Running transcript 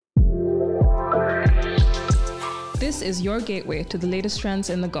This is your gateway to the latest trends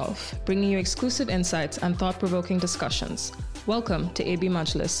in the Gulf, bringing you exclusive insights and thought-provoking discussions. Welcome to AB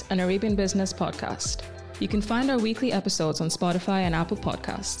Majlis, an Arabian business podcast. You can find our weekly episodes on Spotify and Apple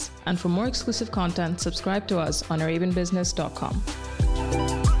Podcasts. And for more exclusive content, subscribe to us on arabianbusiness.com.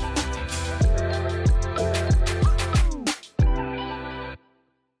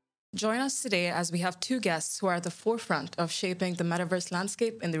 Join us today as we have two guests who are at the forefront of shaping the metaverse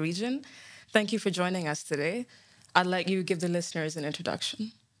landscape in the region. Thank you for joining us today. I'd like you to give the listeners an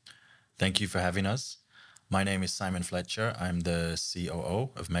introduction. Thank you for having us. My name is Simon Fletcher. I'm the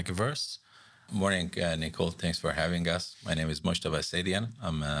COO of Megavrse. Morning, Nicole. Thanks for having us. My name is Mojtaba Asadian.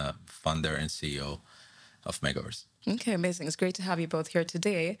 I'm a founder and CEO of Megavrse. Okay, amazing. It's great to have you both here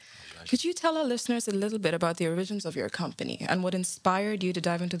today. Could you tell our listeners a little bit about the origins of your company and what inspired you to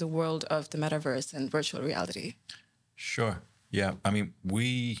dive into the world of the metaverse and virtual reality? Sure. Yeah.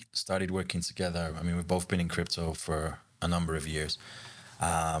 We started working together. We've both been in crypto for a number of years.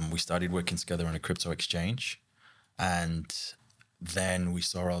 We started working together on a crypto exchange. And then we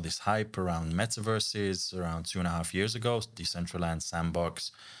saw all this hype around metaverses around 2.5 years ago, Decentraland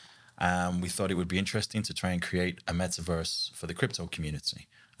Sandbox. We thought it would be interesting to try and create a metaverse for the crypto community.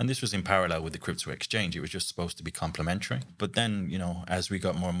 And this was in parallel with the crypto exchange. It was just supposed to be complementary. But then, as we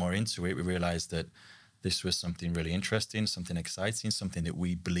got more and more into it, we realized that this was something really interesting, something exciting, something that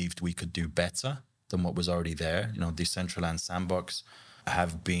we believed we could do better than what was already there. Decentraland Sandbox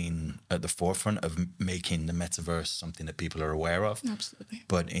have been at the forefront of making the metaverse something that people are aware of. Absolutely.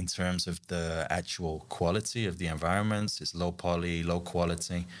 But in terms of the actual quality of the environments, it's low poly, low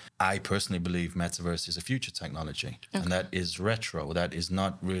quality. I personally believe metaverse is a future technology. Okay. And that is retro. That is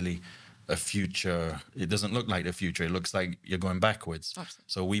not really a future. It doesn't look like the future. It looks like you're going backwards. Absolutely.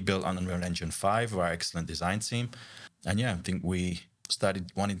 So we built on Unreal Engine 5 with our excellent design team. And I think we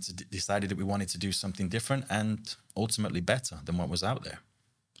decided that we wanted to do something different and ultimately better than what was out there.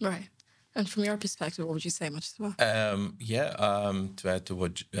 Right. And from your perspective, what would you say, Mojtaba? To add to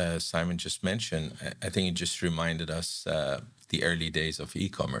what Simon just mentioned, I think it just reminded us the early days of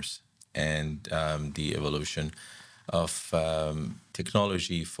e-commerce and the evolution of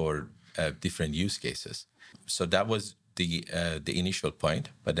technology for different use cases. So that was the initial point.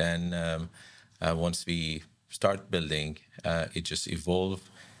 But then once we start building, it just evolved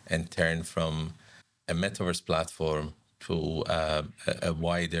and turned from a metaverse platform to a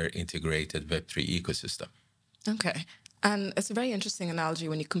wider integrated Web3 ecosystem. Okay. And it's a very interesting analogy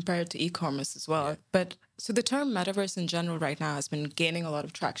when you compare it to e-commerce as well. Yeah. But so the term metaverse in general right now has been gaining a lot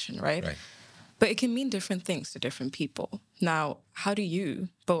of traction, right? Right. But it can mean different things to different people. Now, how do you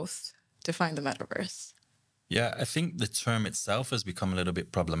both define the metaverse? Yeah, I think the term itself has become a little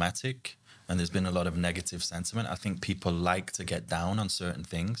bit problematic. And there's been a lot of negative sentiment. I think people like to get down on certain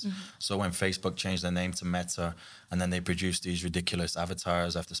things. Mm-hmm. So when Facebook changed their name to Meta and then they produced these ridiculous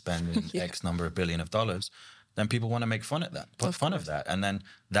avatars after spending X number of billion of dollars, then people want to make fun of that, put fun of that. And then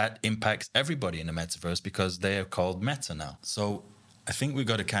that impacts everybody in the metaverse because they are called Meta now. So I think we've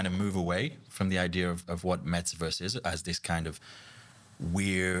got to kind of move away from the idea of what metaverse is as this kind of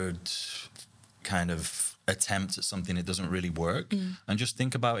weird kind of attempt at something that doesn't really work, and just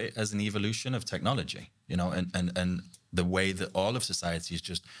think about it as an evolution of technology, and the way that all of society is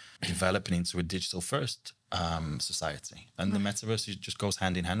just developing into a digital first society. And the metaverse just goes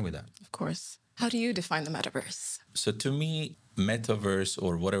hand in hand with that. Of course. How do you define the metaverse? So to me, metaverse,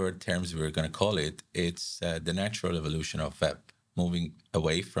 or whatever terms we're going to call it, it's the natural evolution of web, moving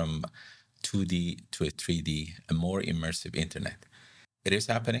away from 2D to a 3D, a more immersive internet. It is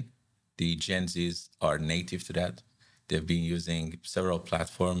happening. The Gen Zs are native to that. They've been using several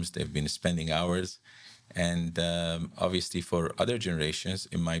platforms. They've been spending hours. And obviously for other generations,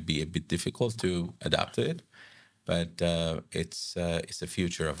 it might be a bit difficult to adapt to it. But it's the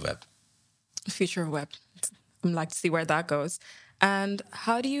future of web. Future of web. I'd like to see where that goes. And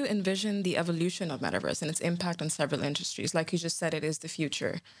how do you envision the evolution of metaverse and its impact on several industries? Like you just said, it is the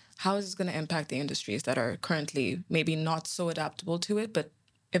future. How is this going to impact the industries that are currently maybe not so adaptable to it, but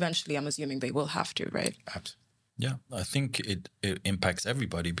eventually, I'm assuming they will have to, right? Absolutely. Yeah, I think it impacts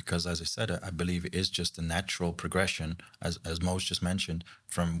everybody because, as I said, I believe it is just a natural progression, as Moj just mentioned,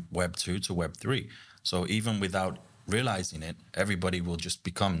 from Web 2 to Web 3. So even without realizing it, everybody will just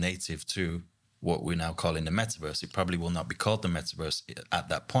become native to what we're now calling the metaverse. It probably will not be called the metaverse at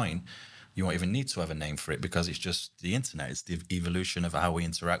that point. You won't even need to have a name for it because it's just the internet. It's the evolution of how we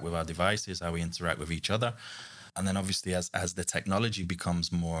interact with our devices, how we interact with each other. And then obviously as the technology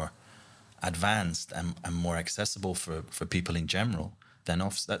becomes more advanced and more accessible for people in general, then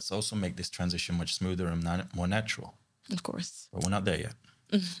that's also make this transition much smoother and more natural. Of course. But we're not there yet.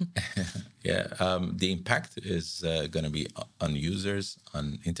 The impact is going to be on users,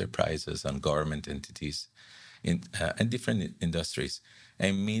 on enterprises, on government entities, and different industries.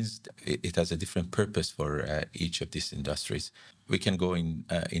 And it means it has a different purpose for each of these industries. We can go in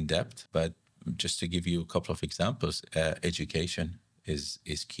depth, but just to give you a couple of examples, education is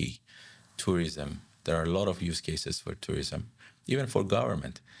key. Tourism, there are a lot of use cases for tourism. Even for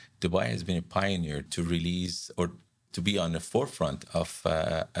government, Dubai has been a pioneer to release or to be on the forefront of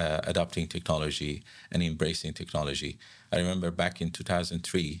adopting technology and embracing technology. I remember back in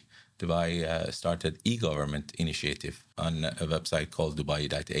 2003, Dubai started e-government initiative on a website called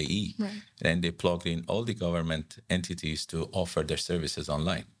dubai.ae. Right. And they plugged in all the government entities to offer their services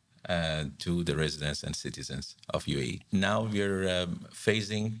online to the residents and citizens of UAE. Now we're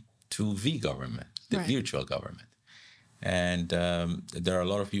phasing to V-government, the Right. virtual government. And there are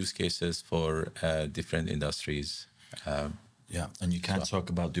a lot of use cases for different industries. And you can't talk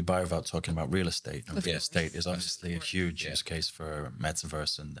about Dubai without talking about real estate. And real course. estate is obviously a huge use case for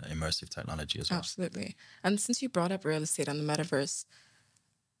metaverse and immersive technology as well. Absolutely. And since you brought up real estate and the metaverse,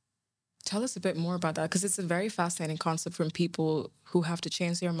 tell us a bit more about that, because it's a very fascinating concept from people who have to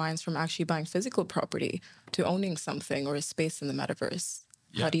change their minds from actually buying physical property to owning something or a space in the metaverse.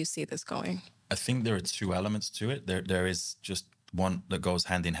 Yeah. How do you see this going? I think there are two elements to it. There is just one that goes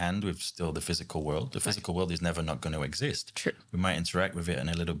hand in hand with still the physical world. The physical world is never not going to exist. True. We might interact with it in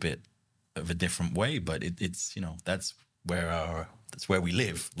a little bit of a different way, but it's that's where we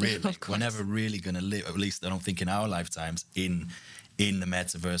live, really. We're never really going to live, at least I don't think in our lifetimes, in the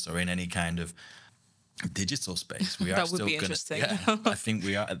metaverse or in any kind of digital space. We are That would still be going interesting. to. I think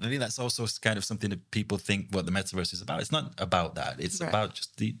we are. I think that's also kind of something that people think what the metaverse is about. It's not about that. It's about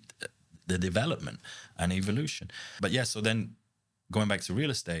just the development and evolution. But so then going back to real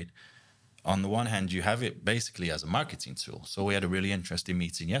estate, on the one hand, you have it basically as a marketing tool. So we had a really interesting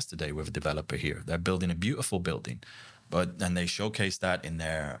meeting yesterday with a developer here. They're building a beautiful building, and they showcase that in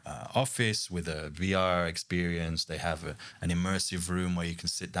their office with a VR experience. They have an immersive room where you can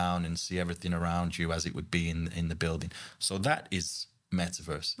sit down and see everything around you as it would be in the building. So that is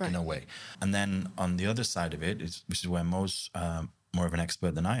metaverse in a way. And then on the other side of it, which is where Mo's more of an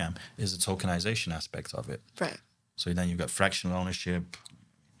expert than I am, is the tokenization aspect of it. Right. So then you've got fractional ownership.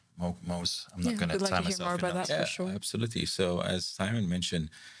 Mo's, I'm not going to tie myself more about in. that for sure. Absolutely. So as Simon mentioned,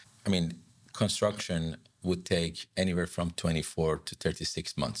 construction would take anywhere from 24 to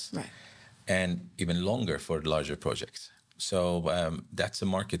 36 months. Right. And even longer for larger projects. So that's a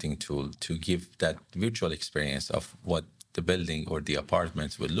marketing tool to give that virtual experience of what the building or the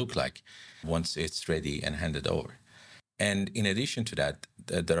apartments would look like once it's ready and handed over. And in addition to that,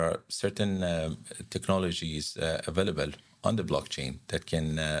 there are certain technologies available on the blockchain that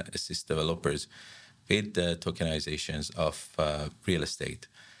can assist developers with the tokenizations of real estate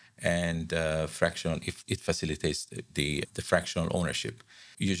and fractional, if it facilitates the fractional ownership.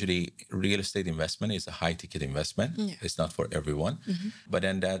 Usually, real estate investment is a high-ticket investment. Yeah. It's not for everyone. Mm-hmm. But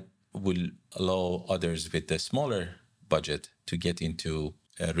then that will allow others with a smaller budget to get into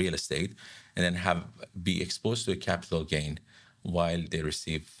real estate and then be exposed to a capital gain while they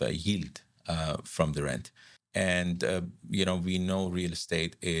receive yield from the rent. And, we know real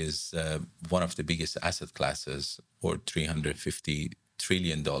estate is one of the biggest asset classes, or $350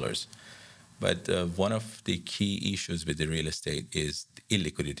 trillion. But one of the key issues with the real estate is the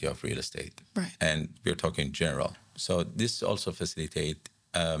illiquidity of real estate. Right. And we're talking general. So this also facilitates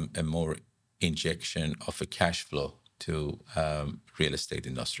a more injection of a cash flow to real estate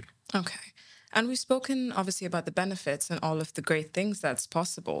industry. Okay. And we've spoken obviously about the benefits and all of the great things that's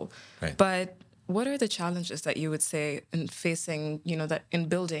possible. Right. But what are the challenges that you would say in facing, that in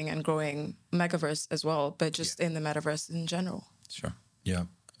building and growing Megavrse as well, but just in the metaverse in general? Sure. Yeah.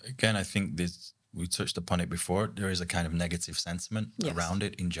 Again, I think we touched upon it before. There is a kind of negative sentiment around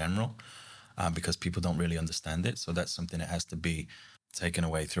it in general because people don't really understand it. So that's something that has to be taken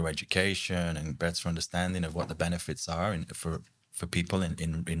away through education and better understanding of what the benefits are for people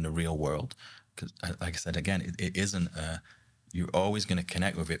in the real world. Because, like I said, again, it isn't. You're always going to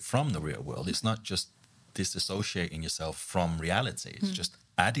connect with it from the real world. It's not just disassociating yourself from reality. It's just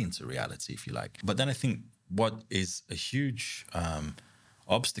adding to reality, if you like. But then I think what is a huge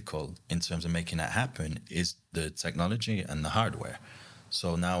obstacle in terms of making that happen is the technology and the hardware.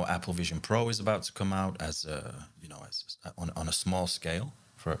 So now Apple Vision Pro is about to come out on a small scale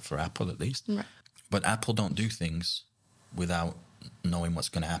for Apple at least. Right. But Apple don't do things without knowing what's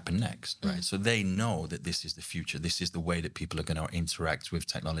going to happen next, right? So they know that this is the future. This is the way that people are going to interact with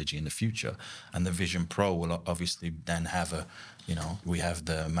technology in the future. And the Vision Pro will obviously then have we have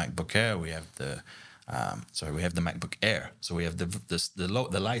the MacBook Air, we have the we have the MacBook Air. So we have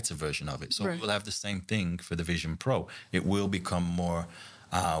the lighter version of it. So Right. we'll have the same thing for the Vision Pro. It will become more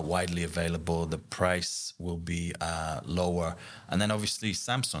widely available. The price will be lower. And then obviously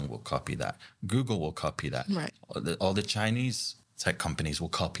Samsung will copy that. Google will copy that. Right. All the Chinese tech companies will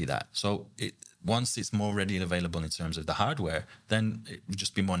copy that. So once it's more readily available in terms of the hardware, then it would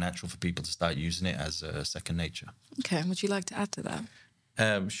just be more natural for people to start using it as a second nature. Okay. Would you like to add to that?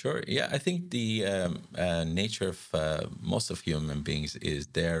 Sure. Yeah, I think the nature of most of human beings is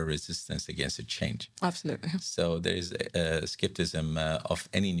their resistance against a change. Absolutely. So there is a skepticism of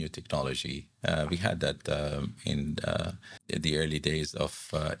any new technology. We had that in the early days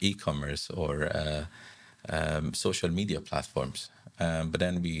of e-commerce or social media platforms. But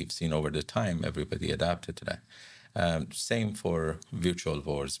then we've seen over the time, everybody adapted to that. Same for virtual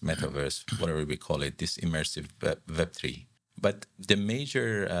worlds, metaverse, whatever we call it, this immersive Web3. But the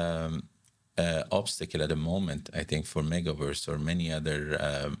major obstacle at the moment, I think, for Megavrse or many other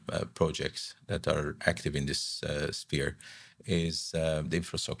projects that are active in this sphere is the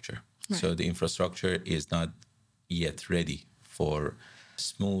infrastructure. Right. So the infrastructure is not yet ready for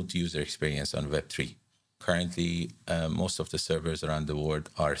smooth user experience on Web3. Currently, most of the servers around the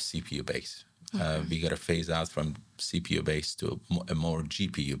world are CPU-based. Okay. We got to phase out from CPU-based to a more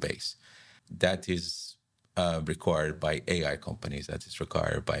GPU-based. That is required by AI companies, that is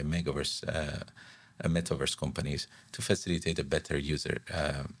required by metaverse companies to facilitate a better user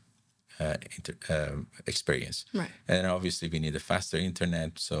experience. Right. And obviously we need a faster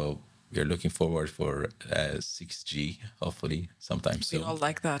internet, so we're looking forward for 6G, hopefully sometime soon. We all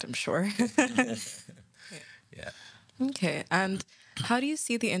like that, I'm sure. Yeah. Okay. And how do you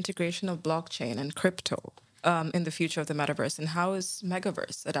see the integration of blockchain and crypto in the future of the metaverse, and how is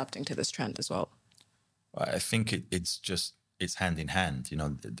Megavrse adapting to this trend as well? I think it's hand in hand. You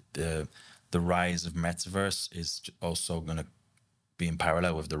know, the rise of metaverse is also going to be in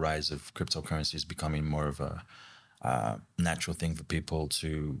parallel with the rise of cryptocurrencies becoming more of a natural thing for people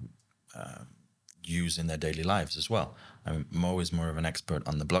to use in their daily lives as well. I mean, Mo is more of an expert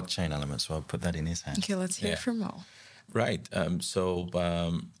on the blockchain element, so I'll put that in his hands. Okay, let's hear from Mo. Right. I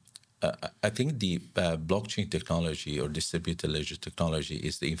think the blockchain technology or distributed ledger technology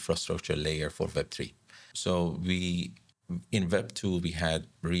is the infrastructure layer for Web3. So in Web2, we had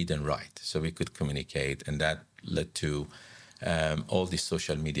read and write, so we could communicate, and that led to all these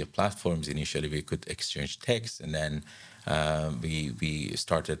social media platforms. Initially, we could exchange text, and then we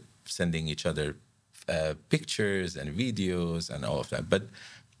started sending each other pictures and videos and all of that. But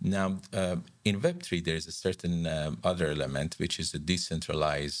now in Web3, there is a certain other element, which is a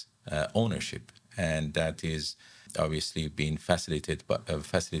decentralized ownership, and that is obviously being facilitated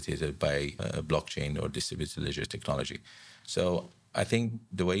by blockchain or distributed ledger technology. So I think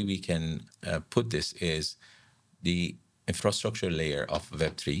the way we can put this is the infrastructure layer of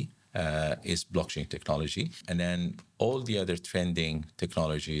Web3 is blockchain technology. And then all the other trending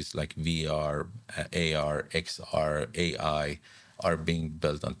technologies like VR, AR, XR, AI are being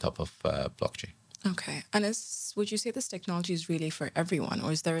built on top of blockchain. Okay. And would you say this technology is really for everyone,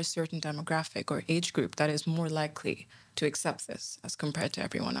 or is there a certain demographic or age group that is more likely to accept this as compared to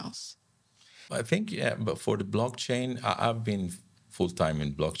everyone else? I think, yeah, but for the blockchain, I've been full-time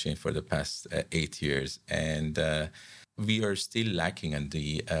in blockchain for the past 8 years, and we are still lacking on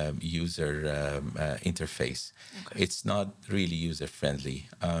the user interface. Okay. It's not really user-friendly.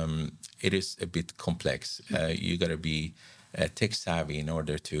 It is a bit complex. You got to be tech-savvy in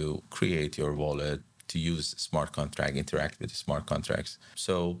order to create your wallet, to use smart contract, interact with the smart contracts.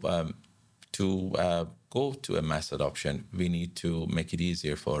 So to go to a mass adoption, we need to make it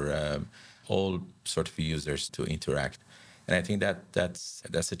easier for all sort of users to interact. And I think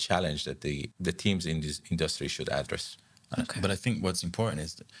that's a challenge that the teams in this industry should address. Okay. But I think what's important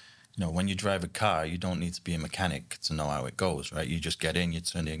is that, you know, when you drive a car, you don't need to be a mechanic to know how it goes, right? You just get in, you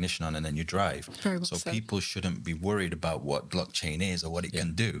turn the ignition on, and then you drive. Very well so said. People shouldn't be worried about what blockchain is or what it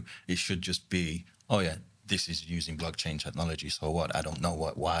can do. It should just be, oh yeah, this is using blockchain technology. So what? I don't know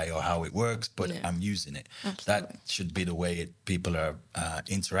why or how it works, but I'm using it. Absolutely. That should be the way people are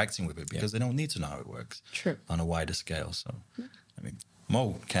interacting with it, because they don't need to know how it works. True. On a wider scale. So, I mean,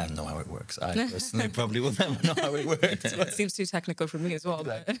 Mo can know how it works. I personally probably will never know how it works. It seems too technical for me as well.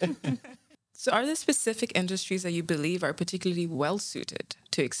 So are there specific industries that you believe are particularly well-suited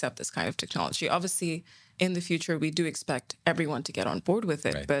to accept this kind of technology? Obviously, in the future, we do expect everyone to get on board with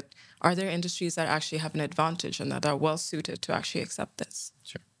it. Right. But are there industries that actually have an advantage and that are well-suited to actually accept this?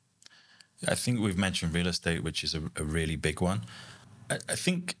 Sure. I think we've mentioned real estate, which is a really big one. I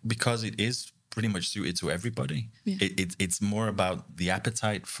think because it is pretty much suited to everybody. Yeah. It's more about the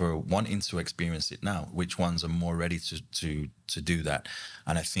appetite for wanting to experience it now, which ones are more ready to do that.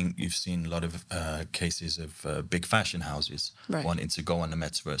 And I think you've seen a lot of cases of big fashion houses Right. wanting to go on the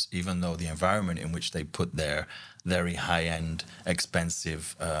metaverse, even though the environment in which they put their very high-end,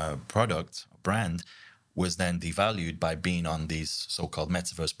 expensive product, brand, was then devalued by being on these so-called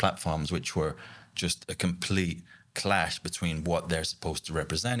metaverse platforms, which were just a complete clash between what they're supposed to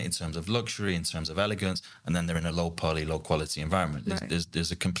represent in terms of luxury, in terms of elegance, and then they're in a low poly, low quality environment.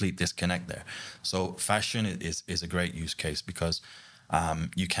 There's a complete disconnect there. So fashion is a great use case because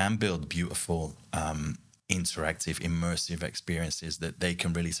you can build beautiful, interactive, immersive experiences that they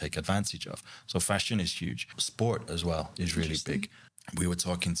can really take advantage of. So fashion is huge. Sport as well is really big. We were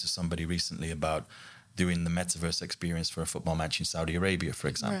talking to somebody recently about doing the metaverse experience for a football match in Saudi Arabia, for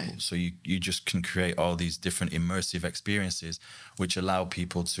example. Right. So you just can create all these different immersive experiences which allow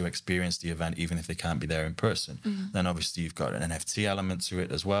people to experience the event even if they can't be there in person. Then obviously you've got an NFT element to it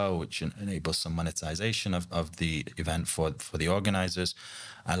as well, which enables some monetization of the event for the organizers,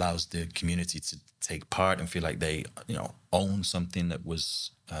 allows the community to take part and feel like they own something that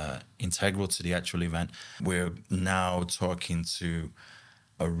was integral to the actual event. We're now talking to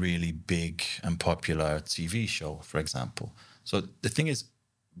a really big and popular TV show, for example. So the thing is,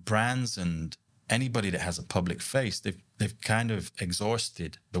 brands and anybody that has a public face, they've kind of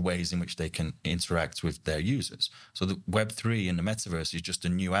exhausted the ways in which they can interact with their users. So the Web3 and the metaverse is just a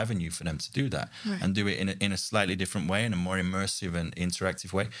new avenue for them to do that, and do it in a slightly different way, in a more immersive and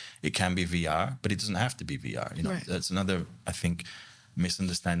interactive way. It can be VR, but it doesn't have to be VR. That's another, I think,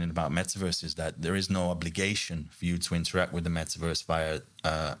 misunderstanding about metaverse, is that there is no obligation for you to interact with the metaverse via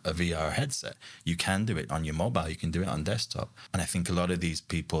a VR headset. You can do it on your mobile, you can do it on desktop. And I think a lot of these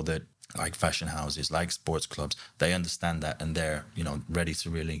people that like fashion houses, like sports clubs, they understand that and they're ready to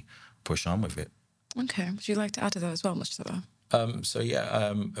really push on with it. Okay. Would you like to add to that as well, Mojtaba?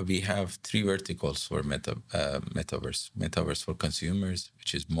 We have 3 verticals for metaverse. Metaverse for consumers,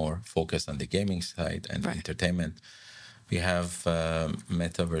 which is more focused on the gaming side and entertainment. We have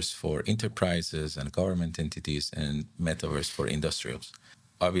metaverse for enterprises and government entities, and metaverse for industrials.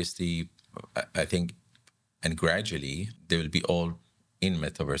 Obviously, I think, and gradually, they will be all in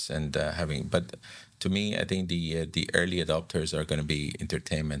metaverse and But to me, I think the early adopters are going to be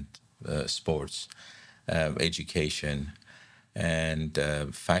entertainment, sports, education, and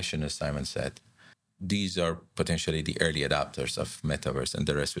fashion, as Simon said. These are potentially the early adopters of metaverse, and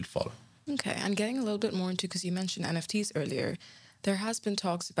the rest will follow. Okay, and getting a little bit more into, because you mentioned NFTs earlier, there has been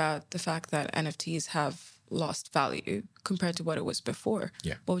talks about the fact that NFTs have lost value compared to what it was before.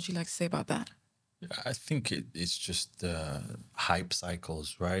 Yeah. What would you like to say about that? I think it's just hype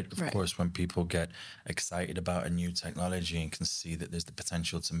cycles, right? Of course, when people get excited about a new technology and can see that there's the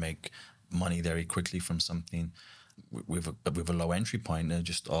potential to make money very quickly from something with a low entry point, they're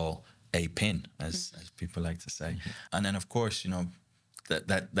just all a pin, as people like to say. And then, of course,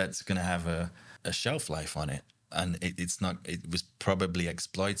 that's going to have a shelf life on it. And it was probably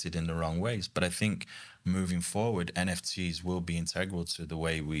exploited in the wrong ways. But I think moving forward, NFTs will be integral to the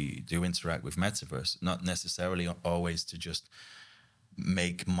way we do interact with metaverse. Not necessarily always to just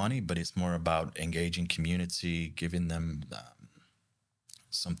make money, but it's more about engaging community, giving them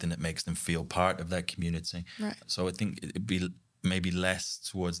something that makes them feel part of that community. Right. So I think it'd be maybe less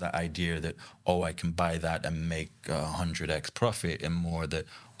towards that idea that, I can buy that and make 100x profit, and more that,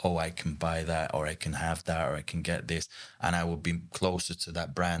 I can buy that, or I can have that, or I can get this, and I will be closer to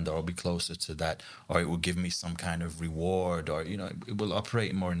that brand, or I'll be closer to that, or it will give me some kind of reward, or, it will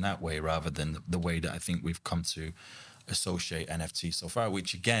operate more in that way rather than the way that I think we've come to associate NFT so far,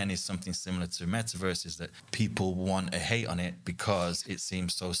 which again is something similar to metaverse, is that people want a hate on it because it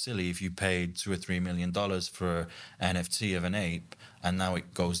seems so silly. If you paid $2 or $3 million for NFT of an ape and now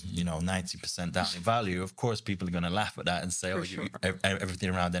it goes 90% down in value, of course people are going to laugh at that and say, everything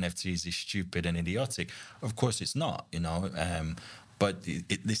around NFTs is stupid and idiotic. Of course it's not, but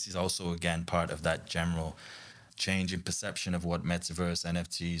this is also again part of that general change in perception of what metaverse,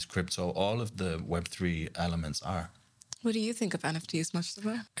 NFTs, crypto, all of the Web3 elements are. What do you think of NFTs,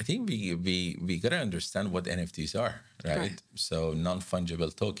 Mojtaba? I think we got to understand what NFTs are, right? So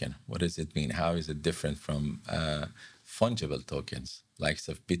non-fungible token, what does it mean? How is it different from fungible tokens, likes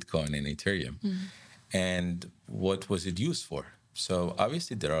of Bitcoin and Ethereum? And what was it used for? So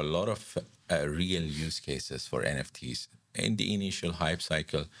obviously there are a lot of real use cases for NFTs. In the initial hype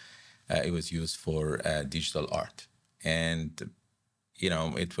cycle, it was used for digital art. And,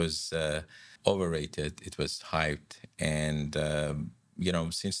 it was overrated, it was hyped. And,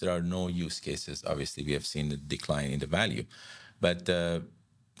 since there are no use cases, obviously we have seen a decline in the value. But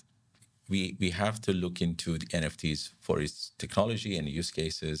we have to look into the NFTs for its technology and use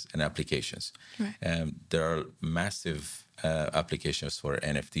cases and applications. Right. There are massive applications for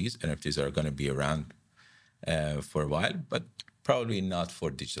NFTs. NFTs are going to be around for a while, but probably not for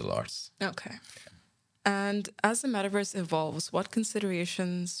digital arts. Okay. And as the metaverse evolves, what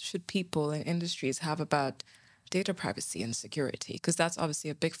considerations should people and industries have about data privacy and security? Because that's obviously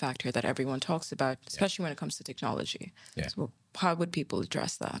a big factor that everyone talks about, especially when it comes to technology. Yeah. So how would people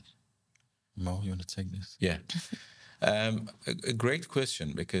address that? Mo, you want to take this? Yeah. A great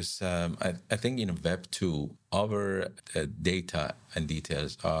question, because I think in Web 2, our data and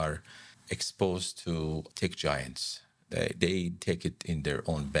details are exposed to tech giants. They take it in their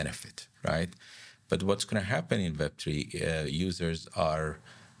own benefit, right? But what's going to happen in Web 3, users are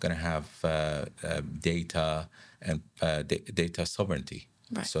going to have data and data sovereignty.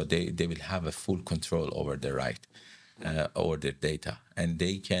 Right. So they will have a full control over their over their data. And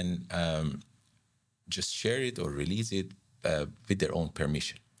they can just share it or release it with their own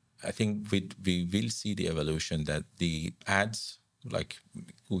permission. I think we will see the evolution that the ads, like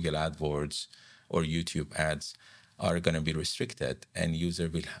Google AdWords or YouTube ads, are going to be restricted, and user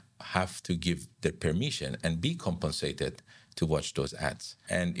will have to give their permission and be compensated to watch those ads.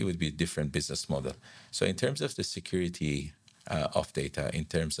 And it would be a different business model. So in terms of the security of data, in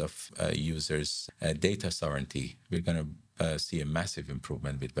terms of users' data sovereignty, we're going to see a massive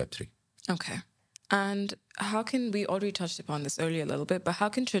improvement with Web3. Okay. And how can, we already touched upon this earlier a little bit, but how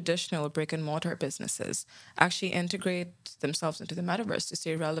can traditional brick and mortar businesses actually integrate themselves into the metaverse to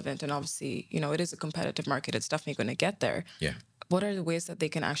stay relevant? And obviously, you know, it is a competitive market. It's definitely going to get there. Yeah. What are the ways that they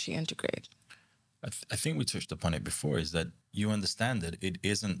can actually integrate? I think we touched upon it before, is that you understand that it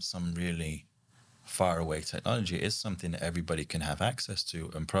isn't some really far away technology. It is something that everybody can have access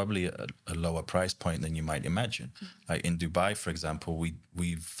to, and probably at a lower price point than you might imagine. Mm-hmm. Like in Dubai, for example,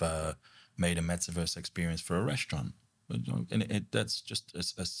 we've made a metaverse experience for a restaurant. And that's just,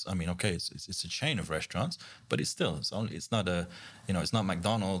 I mean, okay, it's a chain of restaurants, but it's not it's not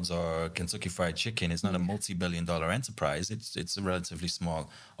McDonald's or Kentucky Fried Chicken. It's not a multi-billion-dollar enterprise. It's a relatively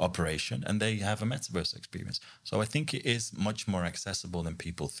small operation, and they have a metaverse experience. So I think it is much more accessible than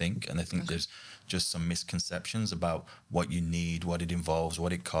people think, and I think there's just some misconceptions about what you need, what it involves,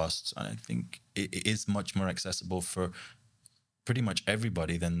 what it costs, and I think it is much more accessible for pretty much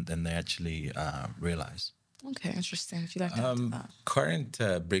everybody than they actually realize. Okay, interesting. If you like to add to that. Current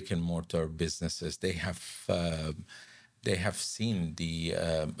brick and mortar businesses, they have seen the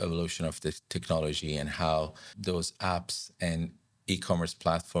evolution of the technology and how those apps and e-commerce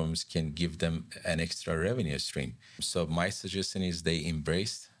platforms can give them an extra revenue stream. So my suggestion is they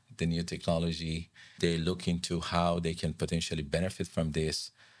embrace the new technology. They look into how they can potentially benefit from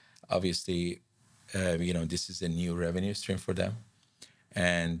this. Obviously, this is a new revenue stream for them.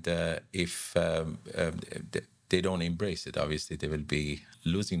 And if they don't embrace it, obviously they will be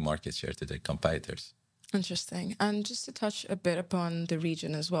losing market share to their competitors. Interesting. And just to touch a bit upon the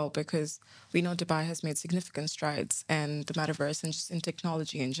region as well, because we know Dubai has made significant strides in the metaverse and just in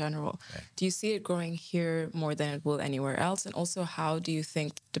technology in general. Right. Do you see it growing here more than it will anywhere else? And also, how do you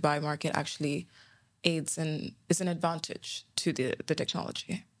think the Dubai market actually aids and is an advantage to the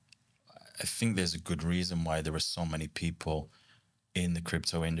technology? I think there's a good reason why there are so many people in the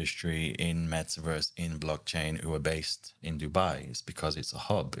crypto industry, in metaverse, in blockchain, who are based in Dubai. It's because it's a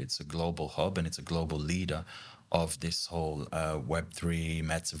hub. It's a global hub, and it's a global leader of this whole Web3,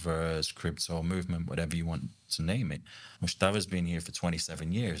 metaverse, crypto movement, whatever you want to name it. Mojtaba's been here for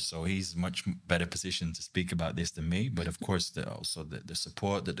 27 years, so he's much better positioned to speak about this than me. But of course, the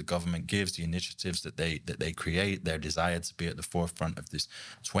support that the government gives, the initiatives that they create, their desire to be at the forefront of this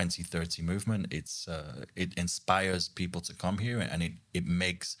 2030 movement, it inspires people to come here, and it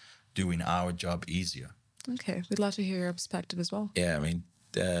makes doing our job easier. Okay, we'd love to hear your perspective as well. Yeah, I mean,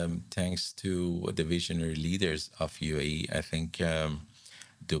 thanks to the visionary leaders of UAE, I think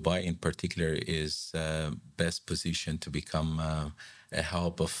Dubai in particular is best positioned to become a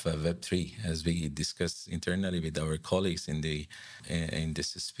hub of Web3. As we discussed internally with our colleagues in this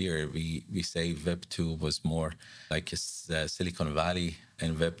sphere, we say Web2 was more like a Silicon Valley,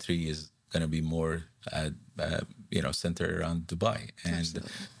 and Web3 is going to be more centered around Dubai. And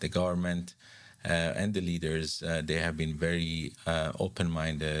Absolutely. The government and the leaders, they have been very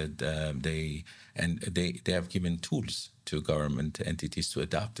open-minded. They have given tools to government entities to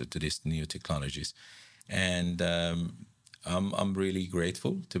adapt to these new technologies, and I'm really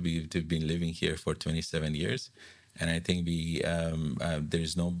grateful to have been living here for 27 years, and I think there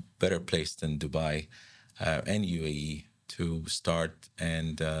is no better place than Dubai and UAE to start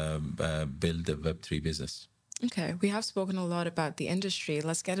and build a Web3 business. Okay, we have spoken a lot about the industry.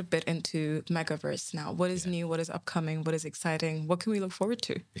 Let's get a bit into Megaverse now. What is new? What is upcoming? What is exciting? What can we look forward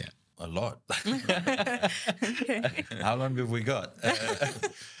to? Yeah. A lot. Okay. How long have we got?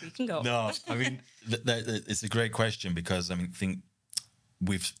 We can go. No, I mean, it's a great question because I think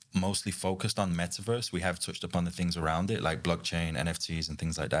we've mostly focused on metaverse. We have touched upon the things around it, like blockchain, NFTs, and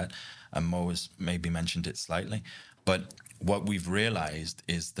things like that. And Mo has maybe mentioned it slightly. But what we've realized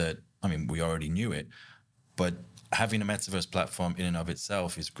is that, I mean, we already knew it, but having a metaverse platform in and of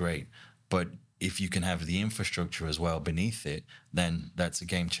itself is great. But if you can have the infrastructure as well beneath it, then that's a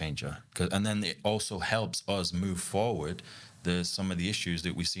game changer. And then it also helps us move forward some of the issues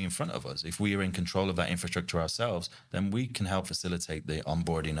that we see in front of us. If we are in control of that infrastructure ourselves, then we can help facilitate the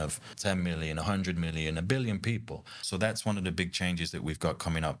onboarding of 10 million, 100 million, a billion people. So that's one of the big changes that we've got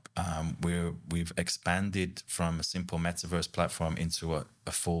coming up. We've expanded from a simple metaverse platform into a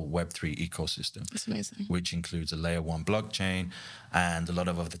full Web3 ecosystem. That's amazing. Which includes a layer 1 blockchain and a lot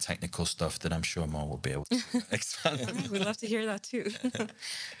of other technical stuff that I'm sure Mo will be able to expand on. We'd love to hear that too.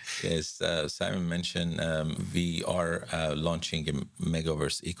 Yes, Simon mentioned we are launching a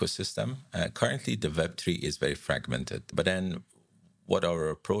Megaverse ecosystem. Currently, the Web3 is very fragmented. But then what our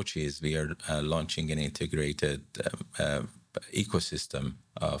approach is, we are launching an integrated ecosystem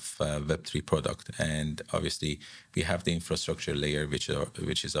of Web3 product. And obviously, we have the infrastructure layer, which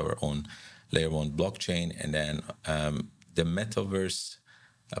is our own layer 1 blockchain. And then the Metaverse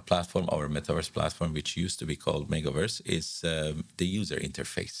platform, our Metaverse platform, which used to be called Megavrse, is the user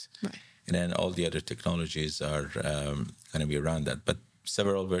interface. Right. And then all the other technologies are going to be around that. But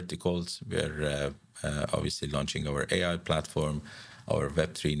several verticals, we're obviously launching our AI platform, our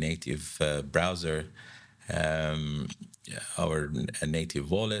Web3 native browser, our native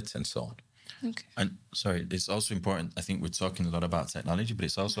wallets, and so on. Okay. And sorry, it's also important. I think we're talking a lot about technology, but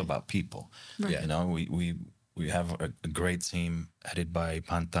it's also about people. Right. Yeah. You know, we have a great team headed by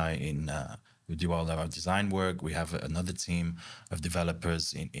Pantai we do all of our design work. We have another team of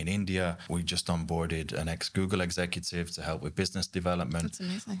developers in India. We just onboarded an ex-Google executive to help with business development. That's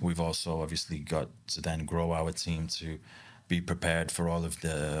amazing. We've also obviously got to then grow our team to be prepared for all of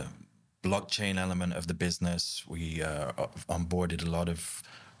the blockchain element of the business. We onboarded a lot of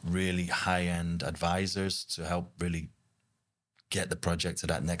really high-end advisors to help really get the project to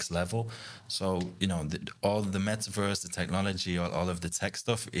that next level. So, you know, all the metaverse, the technology, all of the tech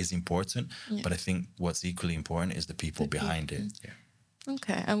stuff is important. Yeah. But I think what's equally important is the people behind it. Yeah.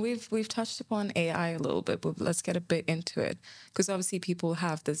 Okay, and we've touched upon AI a little bit, but let's get a bit into it, because obviously people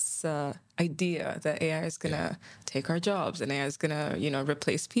have this idea that AI is gonna take our jobs and AI is gonna,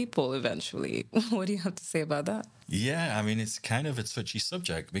 replace people eventually. What do you have to say about that? Yeah, I mean, it's kind of a touchy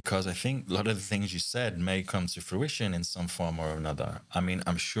subject because I think a lot of the things you said may come to fruition in some form or another. I mean,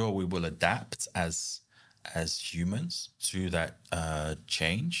 I'm sure we will adapt as humans to that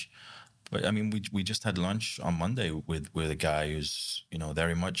change. But I mean, we just had lunch on Monday with a guy who's,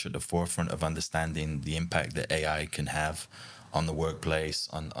 very much at the forefront of understanding the impact that AI can have on the workplace,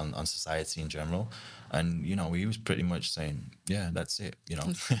 on society in general. And, he was pretty much saying, yeah, that's it.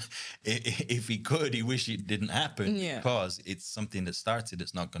 If he could, he wish it didn't happen because it's something that started,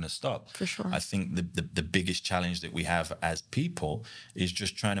 it's not going to stop. For sure. I think the biggest challenge that we have as people is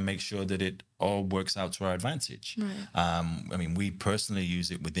just trying to make sure that it all works out to our advantage. Right. I mean, we personally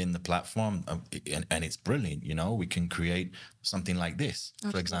use it within the platform and it's brilliant. We can create something like this,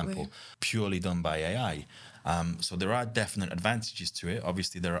 for example, purely done by AI. So there are definite advantages to it.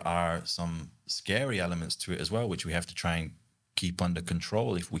 Obviously, there are some scary elements to it as well, which we have to try and keep under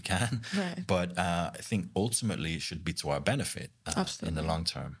control if we can. Right. But I think ultimately it should be to our benefit in the long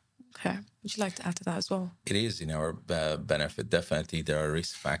term. Okay. Would you like to add to that as well? It is in our benefit. Definitely, there are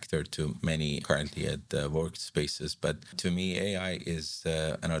risk factors to many currently at workspaces. But to me, AI is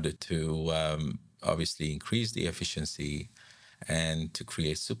in order to obviously increase the efficiency and to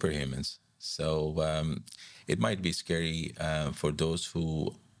create superhumans. So it might be scary for those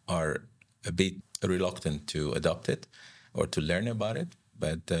who are a bit reluctant to adopt it or to learn about it.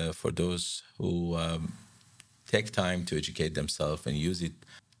 But for those who take time to educate themselves and use it,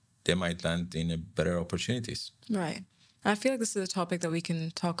 they might land in better opportunities. Right. I feel like this is a topic that we can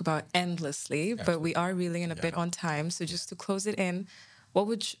talk about endlessly, but we are reeling in a bit on time. So just to close it in,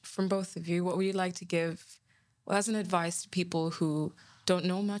 from both of you, what would you like to give as an advice to people who don't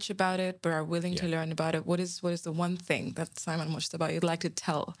know much about it but are willing to learn about it? What is the one thing that Simon Mojtaba you'd like to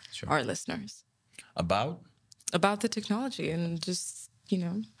tell our listeners About the technology and just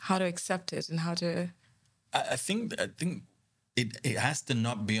how to accept it and how to? I think it has to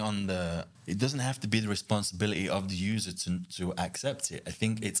not be it doesn't have to be the responsibility of the user to accept it. I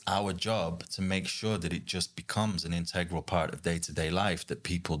think it's our job to make sure that it just becomes an integral part of day-to-day life, that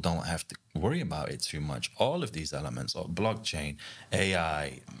people don't have to worry about it too much. All of these elements, blockchain,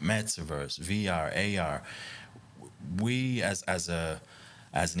 AI, metaverse, VR, AR, we as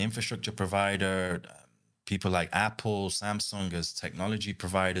an infrastructure provider, people like Apple, Samsung as technology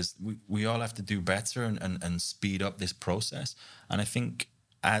providers, we all have to do better and speed up this process. And I think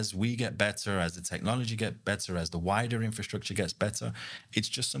as we get better, as the technology gets better, as the wider infrastructure gets better, it's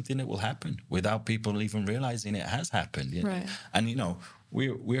just something that will happen without people even realizing it has happened. Right. And,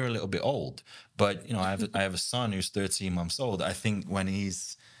 we're a little bit old, but, I have a son who's 13 months old. I think when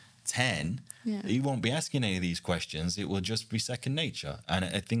he's 10, he won't be asking any of these questions. It will just be second nature. And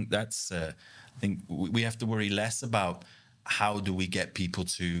I think that's... I think we have to worry less about how do we get people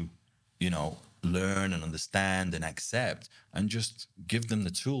to, learn and understand and accept, and just give them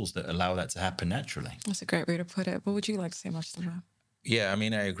the tools that allow that to happen naturally. That's a great way to put it. What would you like to say, Mojtaba? Yeah, I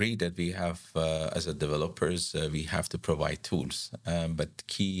mean, I agree that we have, as a developers, we have to provide tools. But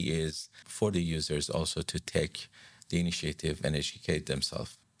key is for the users also to take the initiative and educate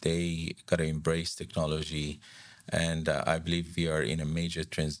themselves. They got to embrace technology. And I believe we are in a major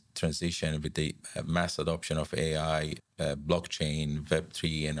transition with the mass adoption of AI, blockchain,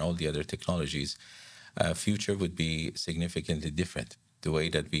 Web3, and all the other technologies. Future would be significantly different. The way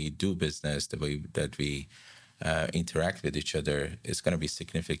that we do business, the way that we interact with each other is going to be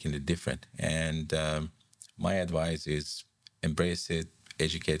significantly different. And my advice is embrace it,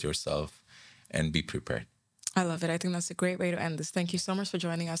 educate yourself, and be prepared. I love it. I think that's a great way to end this. Thank you so much for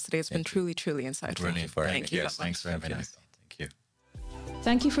joining us today. It's been truly, truly insightful. Brilliant. Thank you. Yes, thanks for having us. Thank you.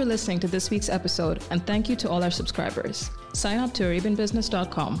 Thank you for listening to this week's episode, and thank you to all our subscribers. Sign up to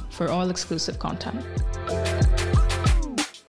arabianbusiness.com for all exclusive content.